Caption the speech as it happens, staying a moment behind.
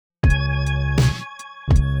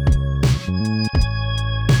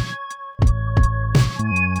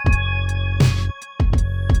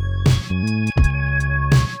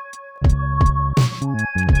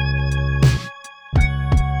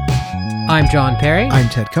I'm John Perry. I'm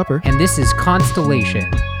Ted Cupper. And this is Constellation,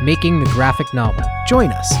 Making the Graphic Novel.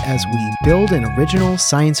 Join us as we build an original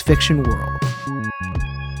science fiction world.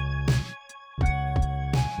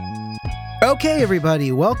 Okay,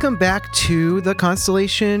 everybody, welcome back to the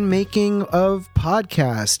Constellation Making of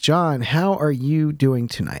podcast. John, how are you doing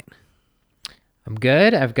tonight? I'm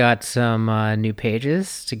good. I've got some new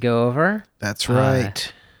pages to go over. That's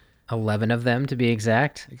right. 11 of them, to be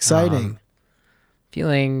exact. Exciting.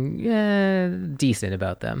 Feeling decent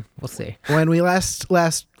about them. We'll see. When we last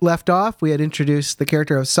left off, we had introduced the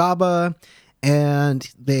character of Saba, and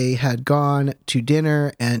they had gone to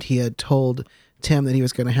dinner, and he had told Tim that he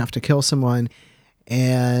was going to have to kill someone.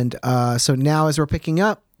 And so now as we're picking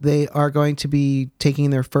up, they are going to be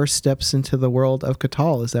taking their first steps into the world of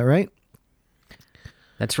Catal. Is that right?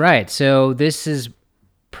 That's right. So this is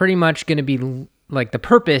pretty much going to be like the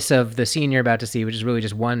purpose of the scene you're about to see, which is really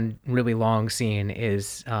just one really long scene,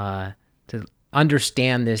 is to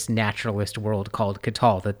understand this naturalist world called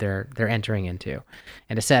Catal that they're entering into,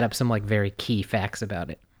 and to set up some like very key facts about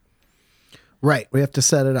it. Right. We have to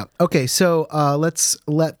set it up. Okay, so let's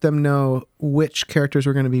let them know which characters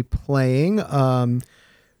we're going to be playing. I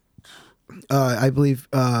believe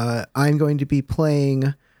I'm going to be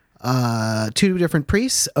playing two different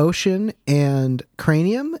priests, Ocean and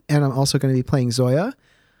Cranium, and I'm also going to be playing Zoya.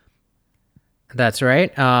 That's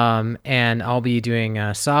right. And I'll be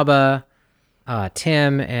doing Saba,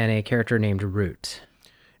 Tim, and a character named Root.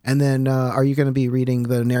 And then are you going to be reading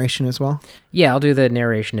the narration as well? Yeah, I'll do the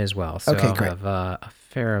narration as well. So okay, I'll great. have a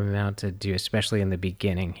fair amount to do, especially in the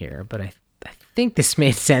beginning here. But I think this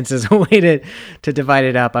made sense as a way to divide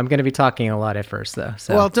it up. I'm going to be talking a lot at first, though.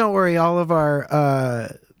 So. Well, don't worry. All of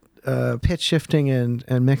our pitch shifting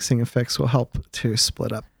and mixing effects will help to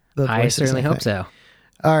split up the voices. I certainly hope so.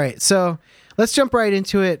 All right, so let's jump right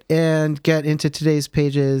into it and get into today's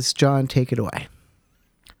pages. John, take it away.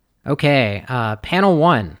 Okay, panel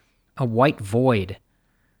 1, a white void.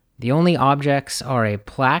 The only objects are a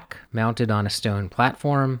plaque mounted on a stone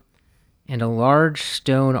platform and a large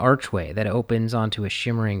stone archway that opens onto a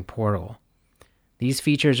shimmering portal. These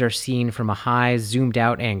features are seen from a high,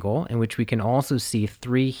 zoomed-out angle in which we can also see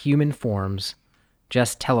 3 human forms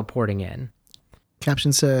just teleporting in.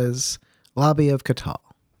 Caption says, Lobby of Catal.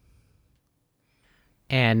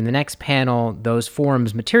 And in the next panel, those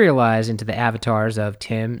forms materialize into the avatars of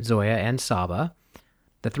Tim, Zoya, and Saba.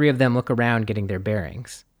 The 3 of them look around getting their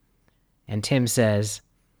bearings. And Tim says,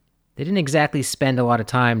 they didn't exactly spend a lot of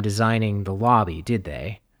time designing the lobby, did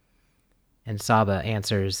they? And Saba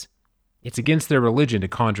answers, it's against their religion to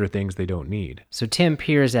conjure things they don't need. So Tim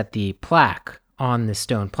peers at the plaque on the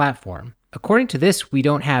stone platform. According to this, we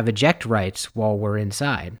don't have eject rights while we're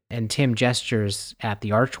inside. And Tim gestures at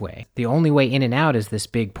the archway. The only way in and out is this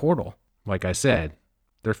big portal. Like I said,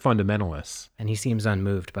 they're fundamentalists. And he seems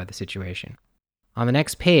unmoved by the situation. On the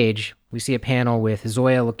next page, we see a panel with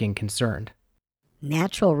Zoya looking concerned.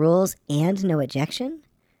 Natural rules and no ejection?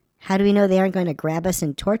 How do we know they aren't going to grab us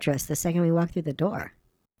and torture us the second we walk through the door?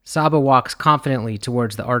 Saba walks confidently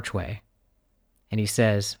towards the archway, and he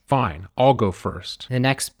says, fine, I'll go first. In the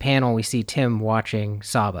next panel, we see Tim watching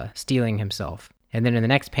Saba, steeling himself. And then in the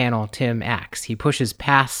next panel, Tim acts. He pushes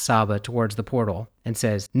past Saba towards the portal and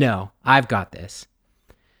says, no, I've got this.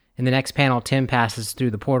 In the next panel, Tim passes through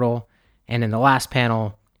the portal, and in the last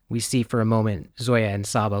panel, we see for a moment Zoya and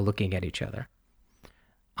Saba looking at each other.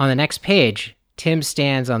 On the next page, Tim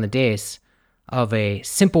stands on the dais of a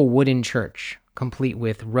simple wooden church, complete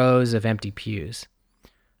with rows of empty pews.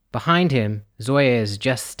 Behind him, Zoya is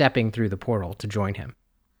just stepping through the portal to join him.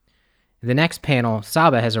 In the next panel,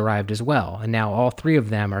 Saba has arrived as well, and now all 3 of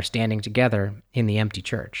them are standing together in the empty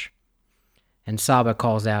church. And Saba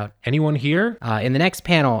calls out, anyone here? In the next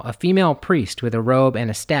panel, a female priest with a robe and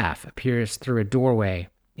a staff appears through a doorway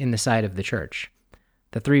in the side of the church.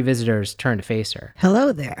 The 3 visitors turn to face her.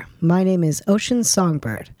 Hello there. My name is Ocean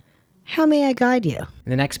Songbird. How may I guide you? In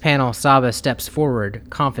the next panel, Saba steps forward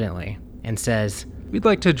confidently and says, we'd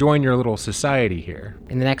like to join your little society here.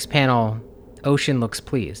 In the next panel, Ocean looks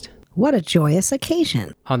pleased. What a joyous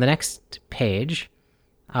occasion. On the next page,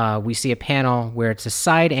 we see a panel where it's a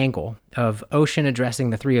side angle of Ocean addressing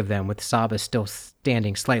the 3 of them, with Saba still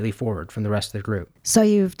standing slightly forward from the rest of the group. So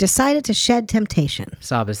you've decided to shed temptation.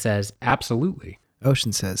 Saba says, absolutely.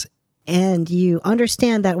 Ocean says, and you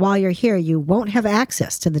understand that while you're here, you won't have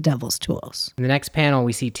access to the devil's tools. In the next panel,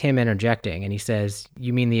 we see Tim interjecting, and he says,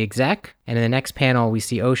 you mean the exec? And in the next panel, we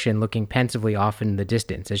see Ocean looking pensively off in the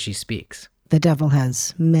distance as she speaks. The devil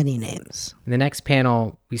has many names. In the next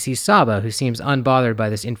panel, we see Saba, who seems unbothered by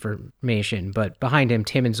this information, but behind him,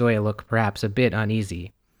 Tim and Zoya look perhaps a bit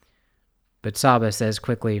uneasy. but Saba says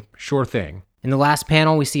quickly, Sure thing. In the last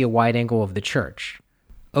panel, we see a wide angle of the church.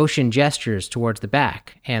 Ocean gestures towards the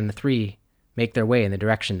back, and the three make their way in the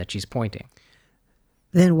direction that she's pointing.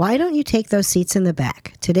 Then why don't you take those seats in the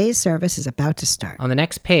back? Today's service is about to start. On the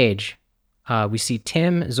next page, we see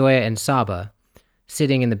Tim, Zoya, and Saba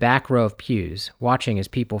sitting in the back row of pews, watching as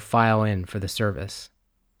people file in for the service.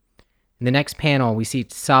 In the next panel, we see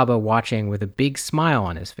Saba watching with a big smile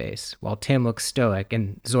on his face, while Tim looks stoic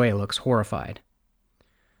and Zoya looks horrified.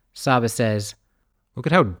 Saba says, Look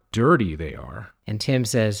at how dirty they are. and Tim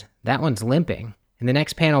says, that one's limping. In the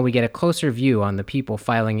next panel, we get a closer view on the people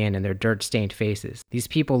filing in and their dirt-stained faces. These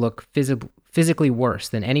people look physically worse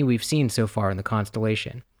than any we've seen so far in the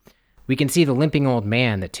constellation. We can see the limping old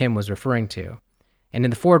man that Tim was referring to. And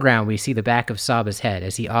in the foreground, we see the back of Saba's head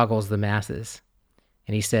as he ogles the masses.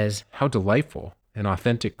 And he says, How delightful. An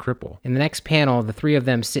authentic cripple. in the next panel, the three of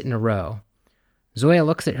them sit in a row. Zoya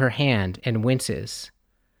looks at her hand and winces,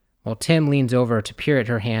 while Tim leans over to peer at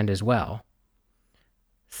her hand as well.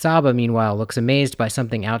 Saba, meanwhile, looks amazed by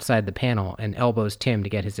something outside the panel and elbows Tim to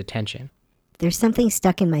get his attention. There's something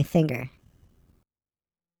stuck in my finger.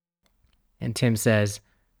 And Tim says,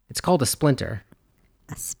 it's called a splinter.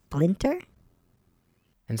 A splinter?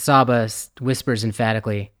 And Saba whispers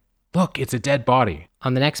emphatically, Look, it's a dead body.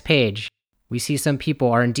 on the next page, we see some people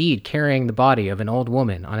are indeed carrying the body of an old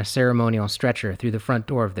woman on a ceremonial stretcher through the front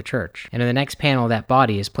door of the church. And in the next panel, that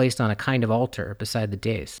body is placed on a kind of altar beside the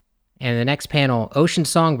dais. And in the next panel, Ocean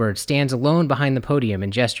Songbird stands alone behind the podium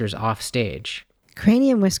and gestures off stage.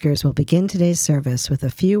 Cranium Whiskers will begin today's service with a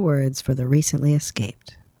few words for the recently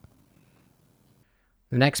escaped.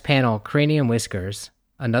 The next panel, Cranium Whiskers,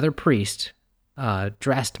 another priest,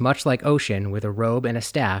 dressed much like Ocean with a robe and a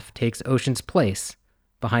staff, takes Ocean's place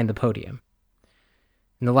behind the podium.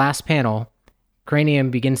 In the last panel, Cranium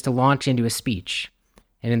begins to launch into a speech,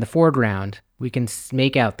 and in the foreground, we can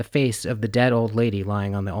make out the face of the dead old lady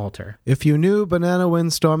lying on the altar. If you knew Banana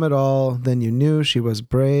Windstorm at all, then you knew she was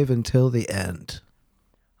brave until the end.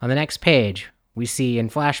 On the next page, we see in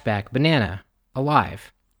flashback Banana,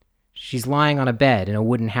 alive. She's lying on a bed in a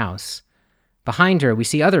wooden house. Behind her, we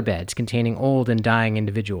see other beds containing old and dying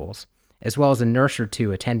individuals, as well as a nurse or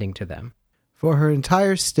two attending to them. For her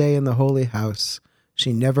entire stay in the holy house,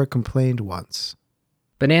 she never complained once.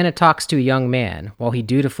 Banana talks to a young man while he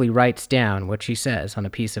dutifully writes down what she says on a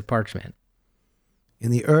piece of parchment.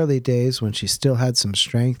 In the early days, when she still had some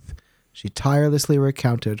strength, she tirelessly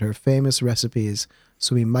recounted her famous recipes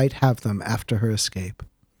so we might have them after her escape.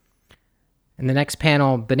 In the next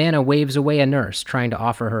panel, Banana waves away a nurse trying to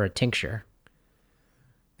offer her a tincture.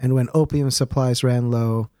 And when opium supplies ran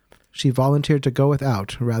low, she volunteered to go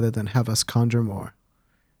without rather than have us conjure more.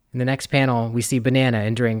 In the next panel, we see Banana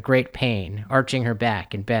enduring great pain, arching her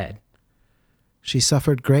back in bed. She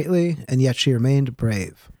suffered greatly, and yet she remained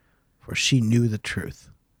brave, for she knew the truth.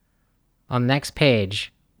 On the next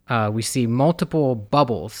page, we see multiple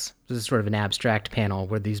bubbles. This is sort of an abstract panel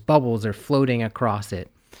where these bubbles are floating across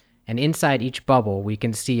it. And inside each bubble, we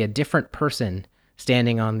can see a different person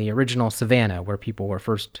standing on the original savannah where people were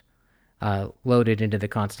first loaded into the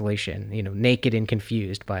constellation, naked and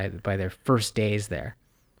confused by their first days there.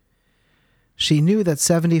 She knew that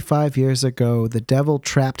 75 years ago, the devil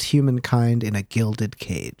trapped humankind in a gilded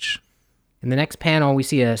cage. In the next panel, we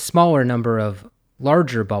see a smaller number of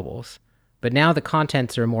larger bubbles, but now the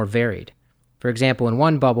contents are more varied. For example, in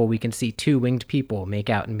one bubble, we can see two winged people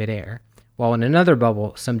make out in midair, while in another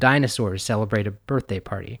bubble, some dinosaurs celebrate a birthday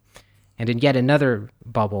party, and in yet another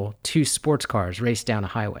bubble, two sports cars race down a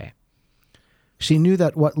highway. She knew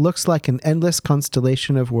that what looks like an endless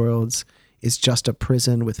constellation of worlds is just a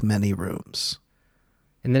prison with many rooms.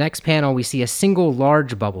 In the next panel, we see a single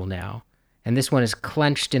large bubble now, and this one is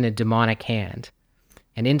clenched in a demonic hand.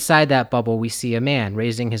 And inside that bubble, we see a man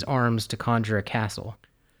raising his arms to conjure a castle.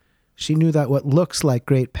 She knew that what looks like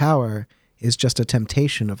great power is just a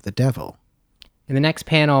temptation of the devil. In the next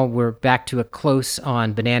panel, we're back to a close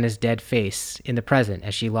on Banana's dead face in the present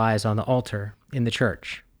as she lies on the altar in the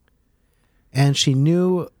church. And she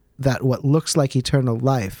knew that what looks like eternal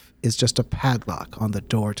life is just a padlock on the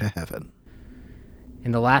door to heaven.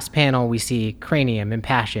 In the last panel, we see Cranium,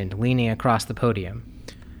 impassioned, leaning across the podium.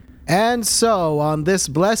 And so, on this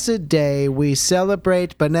blessed day, we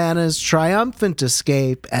celebrate Banana's triumphant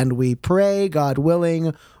escape, and we pray, God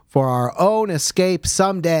willing, for our own escape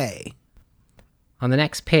someday. On the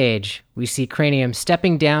next page, we see Cranium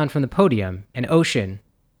stepping down from the podium and Ocean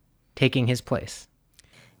taking his place.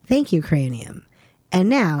 Thank you, Cranium. And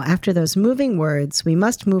now, after those moving words, we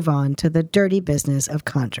must move on to the dirty business of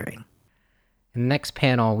conjuring. In the next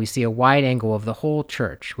panel, we see a wide angle of the whole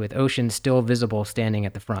church, with Ocean still visible standing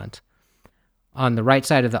at the front. On the right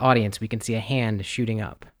side of the audience, we can see a hand shooting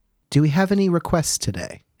up. Do we have any requests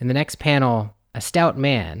today? In the next panel, a stout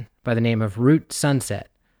man by the name of Root Sunset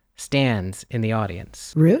stands in the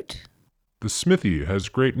audience. Root? The smithy has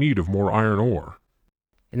great need of more iron ore.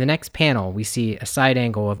 In the next panel, we see a side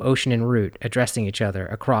angle of Ocean and Root addressing each other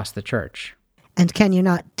across the church. And can you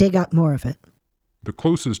not dig up more of it? The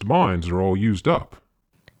closest mines are all used up.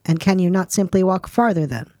 And can you not simply walk farther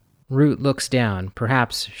then? Root looks down,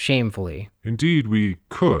 perhaps shamefully. Indeed, we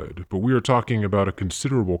could, but we are talking about a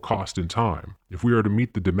considerable cost in time. If we are to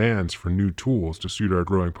meet the demands for new tools to suit our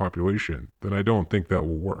growing population, then I don't think that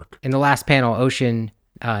will work. In the last panel, Ocean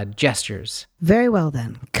gestures. Very well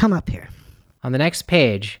then, come up here. On the next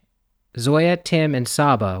page, Zoya, Tim, and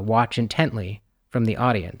Saba watch intently from the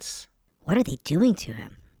audience. What are they doing to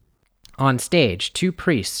him? On stage, 2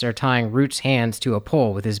 priests are tying Root's hands to a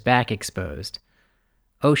pole with his back exposed.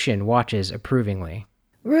 Ocean watches approvingly.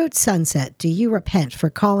 Root Sunset, do you repent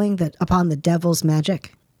for calling upon the devil's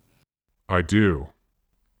magic? I do.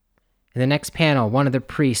 In the next panel, one of the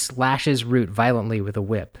priests lashes Root violently with a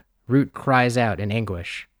whip. Root cries out in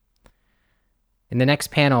anguish. In the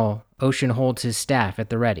next panel, Ocean holds his staff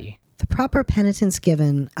at the ready. The proper penitence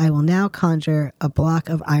given, I will now conjure a block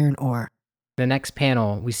of iron ore. In the next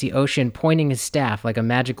panel, we see Ocean pointing his staff like a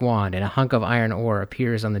magic wand, and a hunk of iron ore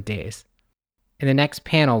appears on the dais. In the next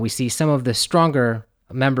panel, we see some of the stronger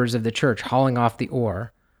members of the church hauling off the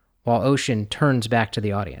ore, while Ocean turns back to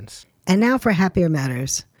the audience. And now for happier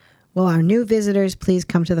matters. Will our new visitors please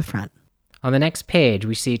come to the front? On the next page,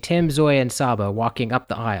 we see Tim, Zoya, and Saba walking up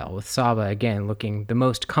the aisle, with Saba again looking the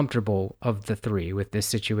most comfortable of the 3 with this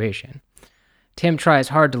situation. Tim tries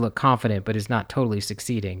hard to look confident, but is not totally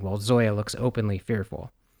succeeding, while Zoya looks openly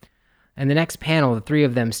fearful. In the next panel, the 3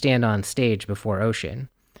 of them stand on stage before Ocean.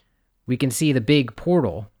 We can see the big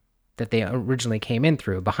portal that they originally came in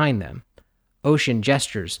through behind them. Ocean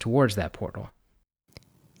gestures towards that portal.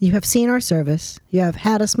 You have seen our service. You have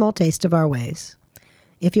had a small taste of our ways.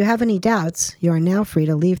 If you have any doubts, you are now free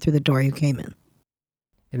to leave through the door you came in.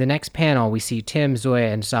 In the next panel, we see Tim,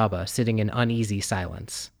 Zoya, and Saba sitting in uneasy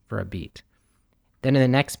silence for a beat. Then in the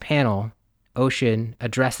next panel, Ocean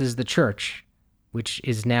addresses the church, which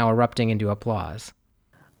is now erupting into applause.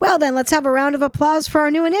 Well then, let's have a round of applause for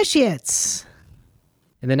our new initiates.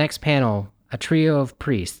 In the next panel, a trio of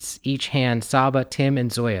priests each hand Saba, Tim,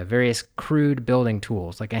 and Zoya various crude building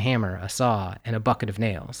tools like a hammer, a saw, and a bucket of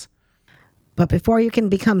nails. But before you can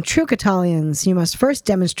become true Catalians, you must first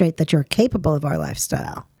demonstrate that you're capable of our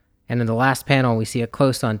lifestyle. And in the last panel, we see a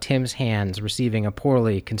close on Tim's hands receiving a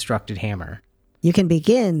poorly constructed hammer. You can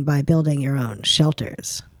begin by building your own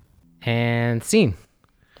shelters. And scene.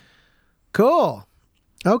 Cool.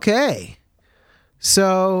 Okay.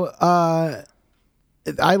 So,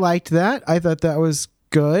 I liked that. I thought that was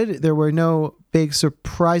good. There were no big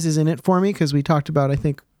surprises in it for me because we talked about, I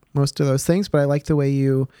think, most of those things, but I liked the way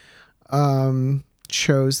you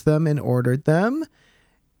chose them and ordered them.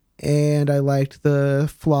 And I liked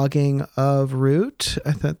the flogging of Root.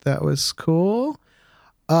 I thought that was cool.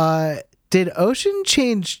 Did Ocean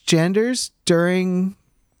change genders during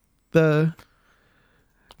the...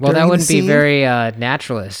 Well, that during wouldn't the be scene? very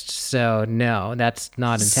naturalist, so no, that's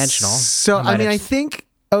not intentional. So, I mean, I think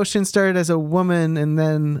Ocean started as a woman and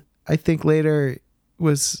then I think later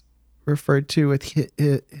was referred to with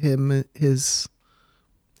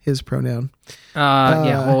his pronoun.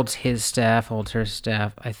 Holds his staff, holds her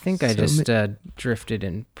staff. I think I So just drifted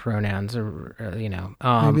in pronouns, or Maybe-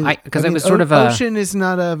 because I it mean, was sort of a... Ocean is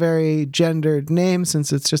not a very gendered name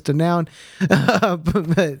since it's just a noun.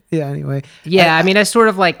 but yeah, anyway. Yeah, I mean, a sort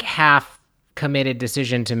of like half committed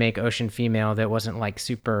decision to make Ocean female that wasn't like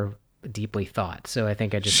super deeply thought. So I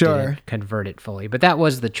think I just didn't convert it fully. But that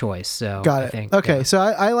was the choice. So Got it. I think, okay, yeah. so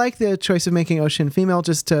I like the choice of making Ocean female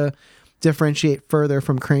just to differentiate further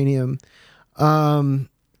from Cranium. And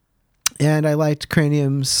I liked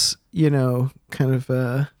Cranium's, kind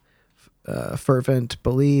of fervent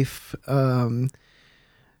belief. I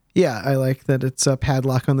like that it's a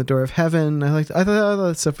padlock on the door of heaven. I thought all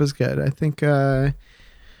that stuff was good. I think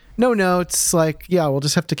no notes, we'll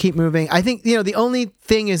just have to keep moving. I think, the only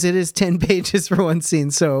thing is it is 10 pages for one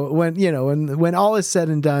scene. So when all is said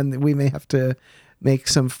and done, we may have to make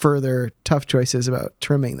some further tough choices about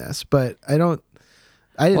trimming this, but I didn't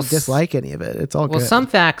dislike any of it. It's all good. Well, some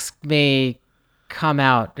facts may come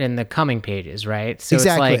out in the coming pages, right? So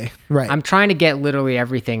Exactly, it's like, right. I'm trying to get literally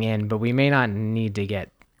everything in, but we may not need to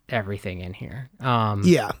get everything in here.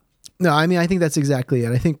 Yeah. No, I mean, I think that's exactly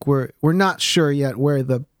it. I think we're not sure yet where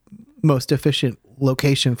the most efficient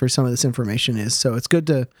location for some of this information is. So it's good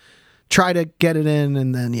to try to get it in,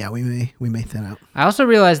 and then we may thin out. I also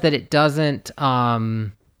realized that it doesn't. I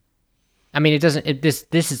mean, it doesn't. This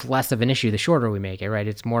is less of an issue the shorter we make it, right?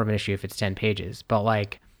 It's more of an issue if it's 10 pages. But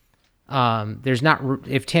like, there's not.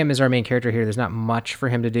 If Tim is our main character here, there's not much for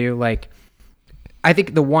him to do. Like, I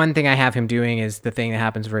think the one thing I have him doing is the thing that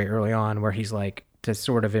happens very early on, where he's like, to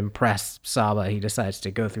sort of impress Saba, he decides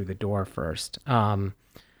to go through the door first.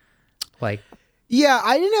 Like. Yeah,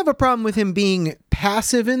 I didn't have a problem with him being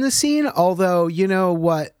passive in the scene, although, you know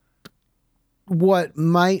what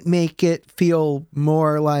might make it feel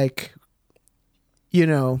more like, you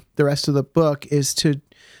know, the rest of the book is to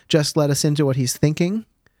just let us into what he's thinking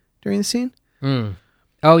during the scene.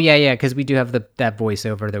 Oh, yeah, because we do have that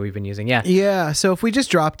voiceover that we've been using, yeah. Yeah, so if we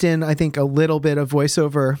just dropped in, I think, a little bit of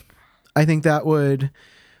voiceover, I think that would,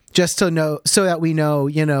 just to know, so that we know,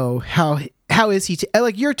 you know, how is he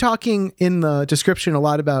like, you're talking in the description a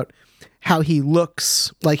lot about how he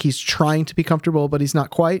looks like he's trying to be comfortable, but he's not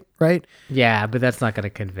quite, right? Yeah, but that's not going to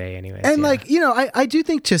convey anyways. And yeah. like, you know, I do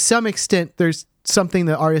think to some extent there's something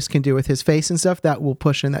the artist can do with his face and stuff that will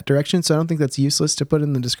push in that direction. So I don't think that's useless to put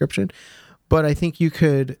in the description, but I think you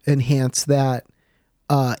could enhance that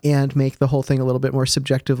and make the whole thing a little bit more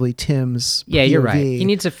subjectively Tim's Yeah, you're POV. right. He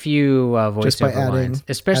needs a few voiceover lines,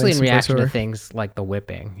 especially adding in reaction to voiceover. things like the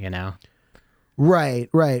whipping, you know? Right.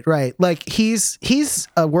 Like he's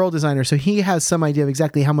a world designer, so he has some idea of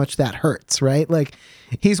exactly how much that hurts, right? Like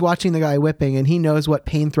he's watching the guy whipping and he knows what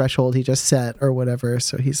pain threshold he just set or whatever.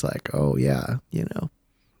 So he's like, oh yeah, you know.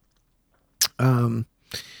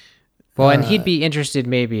 Well, and he'd be interested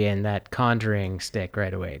maybe in that conjuring stick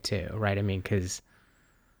right away too, right? I mean, because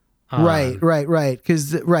right.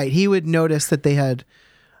 Because he would notice that they had.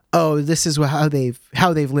 Oh, this is how they've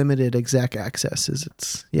limited exec access.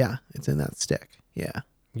 It's in that stick. Yeah.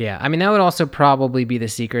 Yeah, I mean that would also probably be the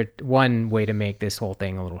secret. One way to make this whole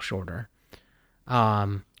thing a little shorter.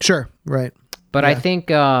 Sure. Right. But Yeah.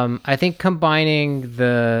 I think combining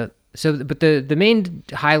the main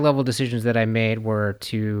high level decisions that I made were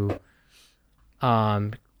to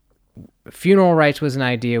funeral rites was an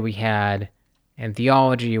idea we had, and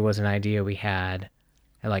theology was an idea we had,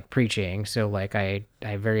 and like preaching. So like I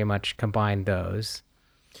very much combined those.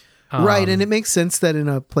 Right, and it makes sense that in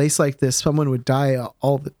a place like this, someone would die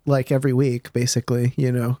every week, basically.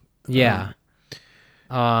 You know. Yeah.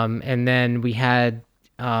 And then we had,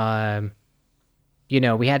 we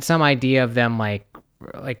had some idea of them like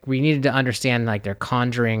we needed to understand like their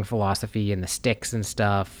conjuring philosophy and the sticks and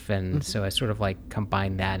stuff, and so I sort of like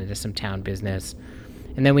combined that into some town business.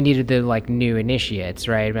 And then we needed the like new initiates,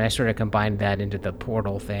 right? And I sort of combined that into the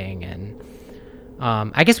portal thing, and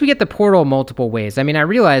I guess we get the portal multiple ways. I mean, I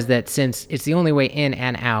realized that since it's the only way in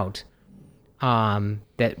and out,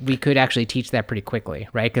 that we could actually teach that pretty quickly,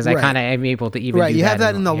 right? Because I kind of am able to even do you have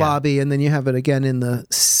that in the yeah. lobby, and then you have it again in the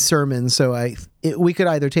sermon. So we could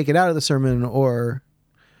either take it out of the sermon or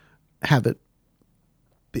have it,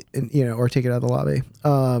 or take it out of the lobby,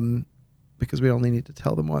 because we only need to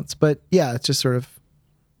tell them once. But yeah, it's just sort of,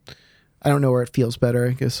 I don't know where it feels better.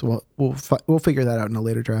 I guess we'll figure that out in a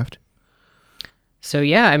later draft. So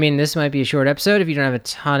yeah, I mean, this might be a short episode if you don't have a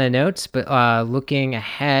ton of notes, but looking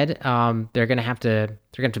ahead, they're gonna have to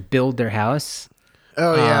build their house.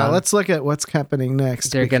 Oh yeah, let's look at what's happening next.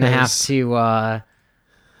 They're gonna have to,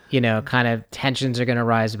 kind of tensions are gonna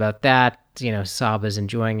rise about that. You know, Saba's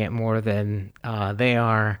enjoying it more than they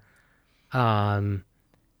are. Right.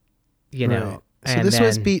 So and this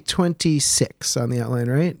was then- beat 26 on the outline,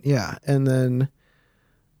 right? Yeah, and then,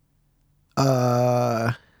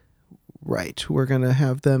 right, we're gonna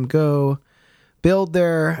have them go build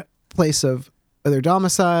their place of their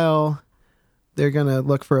domicile. They're gonna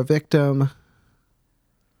look for a victim.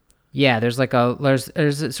 Yeah, there's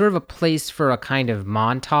sort of a place for a kind of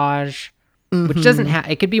montage, which doesn't have.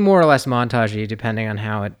 It could be more or less montagey depending on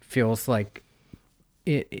how it feels like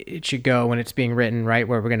it should go when it's being written, right?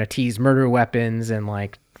 Where we're gonna tease murder weapons and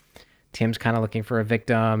like Tim's kind of looking for a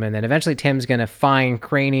victim, and then eventually Tim's gonna find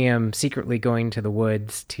Cranium secretly going to the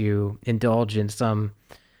woods to indulge in some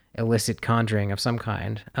illicit conjuring of some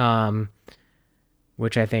kind.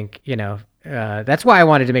 Which I think that's why I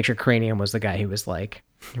wanted to make sure Cranium was the guy who was like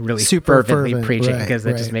really Super fervently fervent, preaching, right, because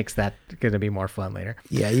that just right. makes that going to be more fun later.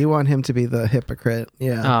 Yeah, you want him to be the hypocrite.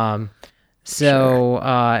 Yeah.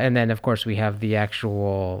 And then of course we have the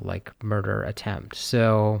actual like murder attempt.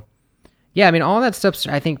 So yeah, I mean, all that stuff's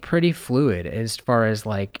I think pretty fluid as far as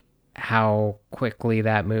like how quickly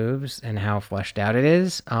that moves and how fleshed out it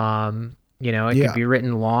is. It Yeah. could be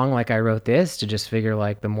written long like I wrote this to just figure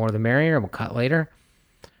like the more the merrier, we'll cut later.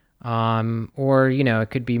 Or it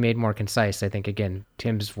could be made more concise. I think again,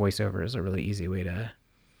 Tim's voiceover is a really easy way to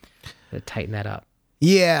to tighten that up.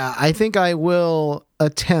 Yeah, I think I will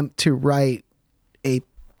attempt to write a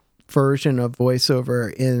version of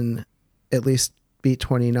voiceover in at least beat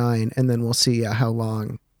 29, and then we'll see how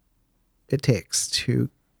long it takes to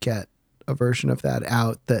get a version of that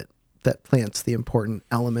out that plants the important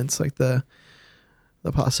elements like the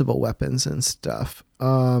possible weapons and stuff.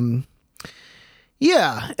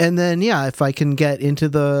 Yeah, and then if I can get into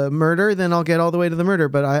the murder, then I'll get all the way to the murder.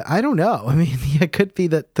 But I don't know. I mean, it could be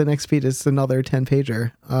that the next beat is another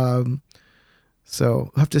 10-pager.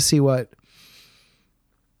 So I'll have to see what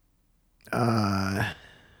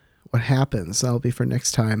happens. That'll be for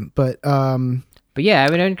next time. But yeah, I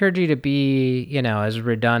would encourage you to be, as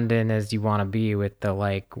redundant as you want to be with the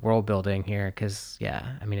like world building here, because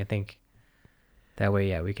I mean, I think that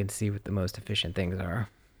way, we can see what the most efficient things are.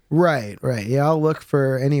 Right. Yeah, I'll look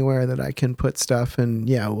for anywhere that I can put stuff, and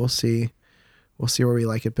we'll see where we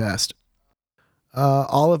like it best.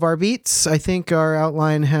 All of our beats, I think our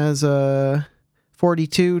outline has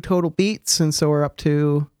 42 total beats, and so we're up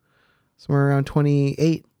to somewhere around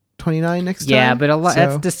 28, 29 next time. Yeah, but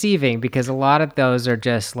that's deceiving because a lot of those are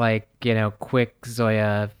just like, quick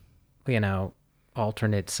Zoya,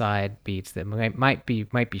 alternate side beats that might be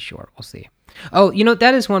short. We'll see. Oh,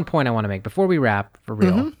 that is one point I want to make before we wrap for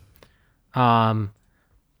real. Mm-hmm.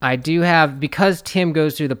 I do have, because Tim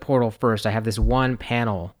goes through the portal first, I have this one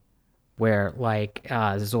panel where like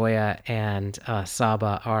Zoya and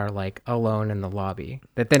Saba are like alone in the lobby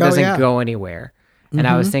that then doesn't go anywhere. And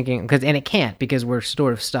I was thinking, and it can't because we're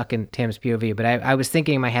sort of stuck in Tim's POV, but I was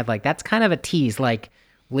thinking in my head, like, that's kind of a tease. Like,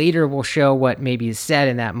 later we'll show what maybe is said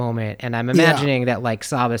in that moment. And I'm imagining that, like,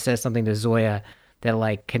 Saba says something to Zoya that,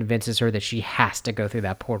 like, convinces her that she has to go through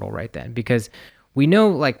that portal right then. Because we know,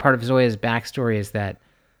 like, part of Zoya's backstory is that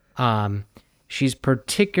she's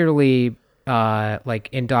particularly, like,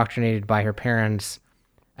 indoctrinated by her parents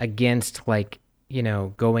against, like,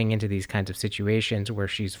 going into these kinds of situations where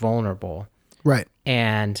she's vulnerable. Right.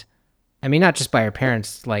 And I mean, not just by her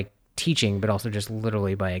parents like teaching, but also just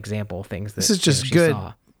literally by example things that this is just she good.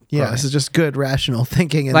 Saw. Yeah, this is just good rational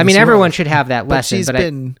thinking. Well, I mean, everyone should have that lesson, she's but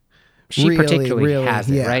been she really, particularly has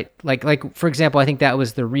it, right? Like for example, I think that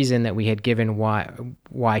was the reason that we had given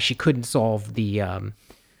why she couldn't solve the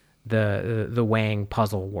Wang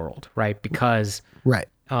puzzle world, right? Because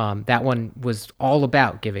that one was all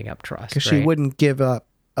about giving up trust. Because she wouldn't give up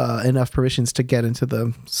enough permissions to get into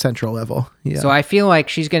the central level. Yeah. So I feel like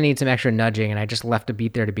she's going to need some extra nudging, and I just left a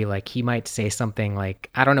beat there to be like, he might say something like,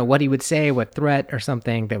 I don't know what he would say, what threat or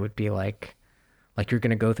something that would be like you're going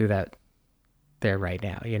to go through that there right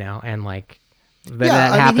now, and like,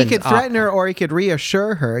 that I mean, he could happens threaten her or he could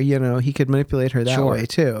reassure her, he could manipulate her that way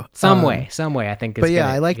too. Some way, I think. But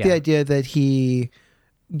I like the idea that he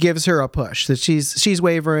gives her a push, that she's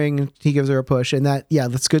wavering, he gives her a push, and that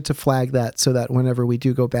that's good to flag that so that whenever we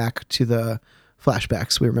do go back to the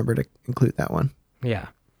flashbacks, we remember to include that one. Yeah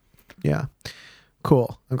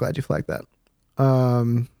Cool. I'm glad you flagged that. All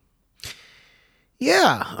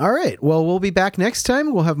right, well, we'll be back next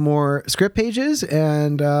time. We'll have more script pages,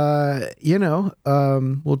 and we'll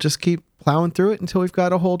just keep plowing through it until we've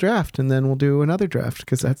got a whole draft, and then we'll do another draft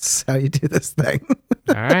because that's how you do this thing.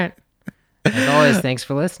 All right. As always, thanks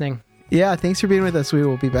for listening. Yeah, thanks for being with us. We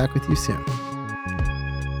will be back with you soon.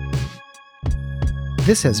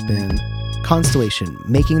 This has been Constellation,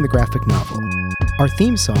 Making the Graphic Novel. Our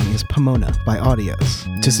theme song is Pomona by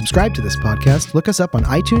Audios. To subscribe to this podcast, look us up on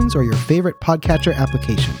iTunes or your favorite podcatcher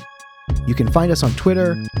application. You can find us on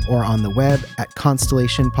Twitter or on the web at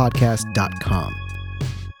constellationpodcast.com.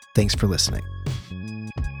 Thanks for listening.